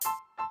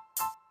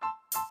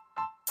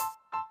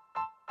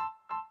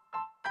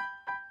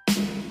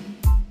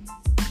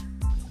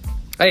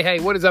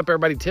Hey, what is up,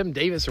 everybody? Tim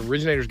Davis,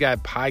 Originator's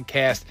Guide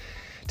Podcast.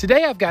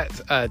 Today, I've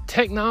got a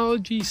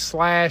technology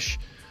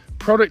 /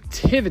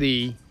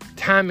 productivity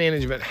time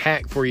management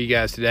hack for you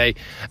guys today.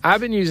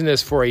 I've been using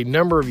this for a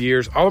number of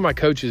years. All of my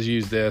coaches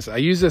use this. I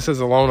use this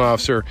as a loan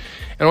officer,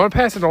 and I want to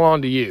pass it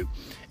along to you.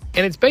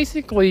 And it's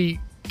basically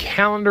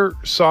calendar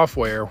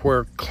software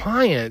where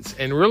clients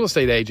and real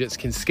estate agents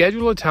can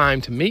schedule a time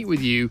to meet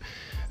with you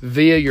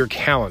via your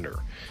calendar.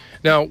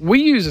 Now,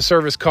 we use a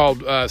service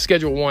called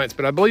Schedule Once,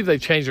 but I believe they've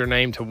changed their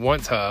name to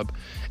Once Hub.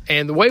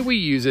 And the way we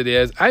use it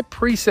is I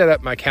pre-set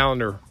up my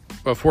calendar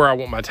of where I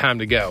want my time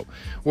to go,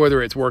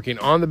 whether it's working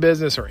on the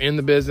business or in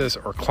the business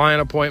or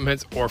client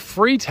appointments or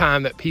free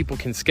time that people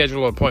can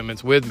schedule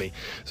appointments with me.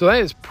 So that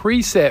is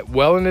preset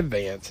well in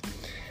advance.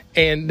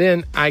 And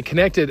then I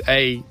connected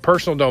a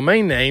personal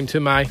domain name to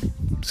my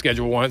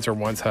Schedule Once or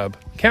Once Hub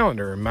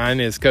calendar. And mine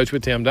is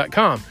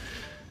coachwithtim.com.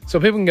 So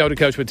people can go to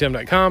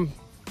coachwithtim.com,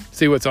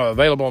 see what's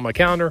available on my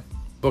calendar,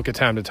 book a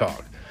time to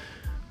talk.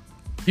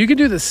 You can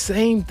do the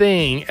same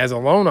thing as a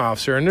loan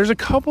officer, and there's a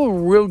couple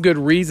of real good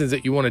reasons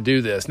that you want to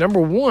do this.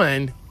 Number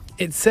one,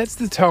 it sets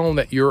the tone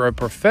that you're a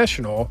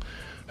professional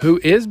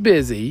who is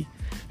busy,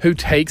 who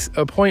takes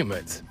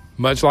appointments.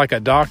 Much like a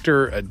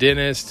doctor, a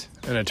dentist,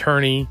 an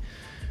attorney,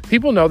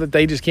 people know that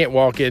they just can't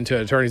walk into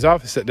an attorney's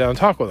office, sit down and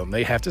talk with them.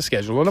 They have to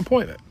schedule an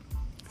appointment.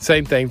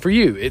 Same thing for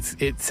you.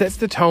 It sets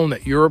the tone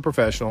that you're a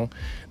professional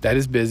that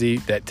is busy,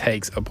 that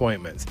takes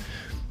appointments.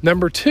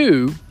 Number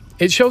two,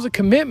 it shows a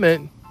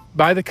commitment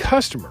by the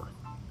customer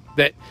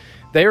that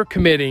they are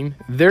committing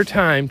their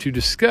time to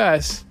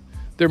discuss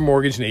their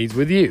mortgage needs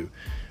with you.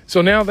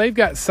 So now they've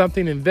got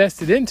something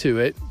invested into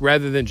it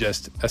rather than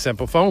just a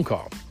simple phone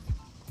call.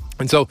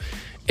 And so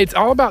it's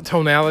all about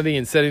tonality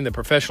and setting the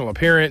professional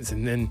appearance.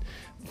 And then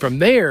from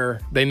there,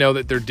 they know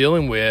that they're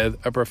dealing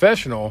with a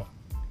professional,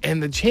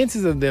 and the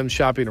chances of them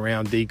shopping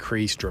around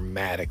decrease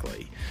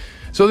dramatically.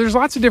 So there's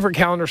lots of different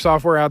calendar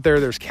software out there.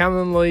 There's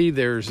Calendly,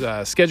 there's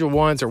Schedule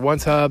Once or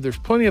Once Hub. There's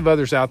plenty of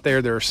others out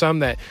there. There are some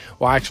that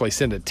will actually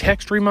send a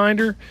text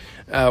reminder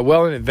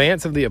well in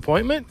advance of the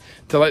appointment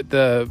to let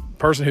the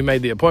person who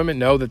made the appointment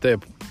know that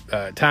the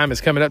time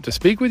is coming up to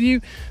speak with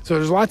you. So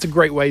there's lots of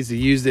great ways to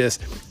use this.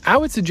 I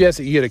would suggest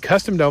that you get a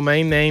custom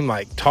domain name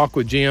like Talk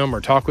with Jim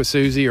or Talk with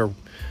Susie or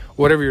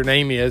whatever your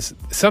name is,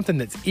 something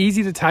that's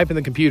easy to type in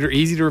the computer,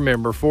 easy to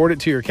remember, forward it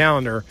to your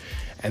calendar,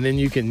 and then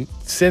you can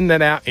send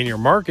that out in your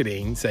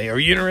marketing. Say, are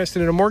you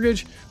interested in a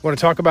mortgage? Want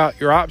to talk about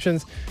your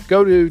options?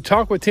 Go to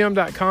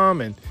talkwithtim.com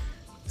and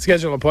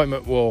schedule an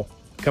appointment. We'll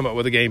come up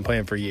with a game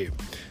plan for you.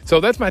 So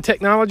that's my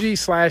technology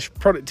 /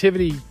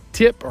 productivity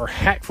tip or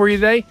hack for you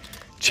today.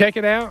 Check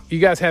it out. You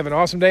guys have an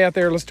awesome day out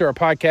there. Listen to our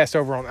podcast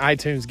over on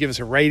iTunes. Give us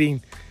a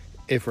rating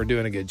if we're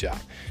doing a good job.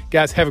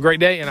 Guys, have a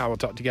great day, and I will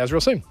talk to you guys real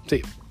soon. See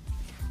you.